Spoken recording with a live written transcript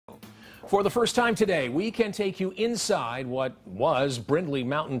For the first time today, we can take you inside what was Brindlee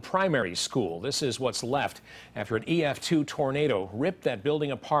Mountain Primary School. This is what's left after an EF2 tornado ripped that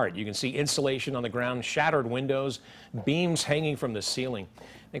building apart. You can see insulation on the ground, shattered windows, beams hanging from the ceiling.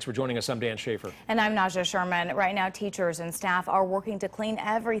 Thanks for joining us. I'm Dan Schaefer. And I'm Naja Sherman. Right now, teachers and staff are working to clean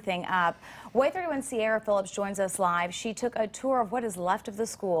everything up. WAAY 31 Sierra Phillips joins us live. She took a tour of what is left of the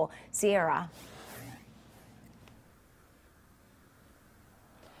school. Sierra.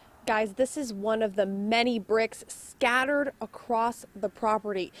 Guys, this is one of the many bricks scattered across the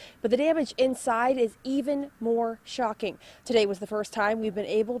property, but the damage inside is even more shocking. Today was the first time we've been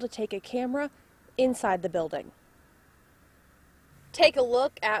able to take a camera inside the building. Take a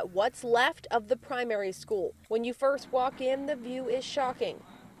look at what's left of the primary school. When you first walk in, the view is shocking.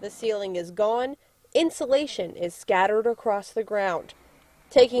 The ceiling is gone, insulation is scattered across the ground.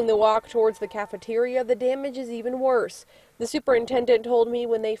 Taking the walk towards the cafeteria, the damage is even worse. The superintendent told me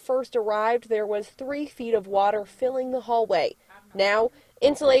when they first arrived there was 3 feet of water filling the hallway. Now,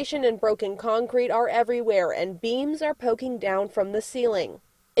 insulation and broken concrete are everywhere and beams are poking down from the ceiling.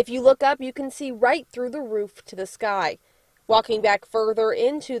 If you look up, you can see right through the roof to the sky. Walking back further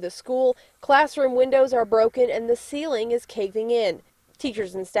into the school, classroom windows are broken and the ceiling is caving in.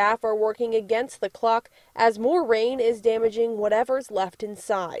 Teachers and staff are working against the clock as more rain is damaging whatever's left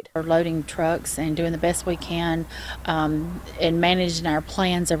inside. We're loading trucks and doing the best we can and managing our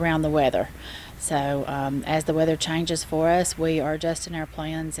plans around the weather. So as the weather changes for us, we are adjusting our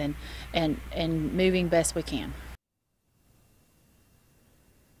plans and moving best we can.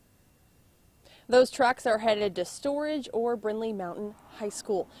 Those trucks are headed to storage or Brindlee Mountain High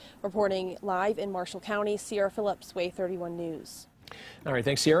School. Reporting live in Marshall County, Sierra Phillips, WAAY 31 News. All right,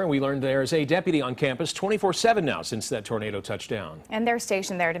 thanks, Sierra. We learned there's a deputy on campus 24/7 now since that tornado touched down. And they're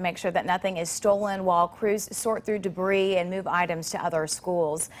stationed there to make sure that nothing is stolen while crews sort through debris and move items to other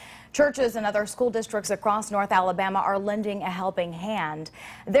schools. Churches and other school districts across North Alabama are lending a helping hand.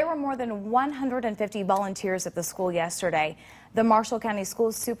 There were more than 150 volunteers at the school yesterday. The Marshall County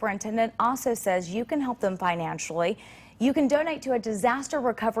School Superintendent also says you can help them financially. You can donate to a disaster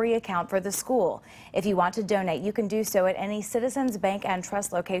recovery account for the school. If you want to donate, you can do so at any Citizens Bank and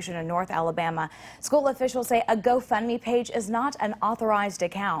Trust location in North Alabama. School officials say a GoFundMe page is not an authorized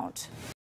account.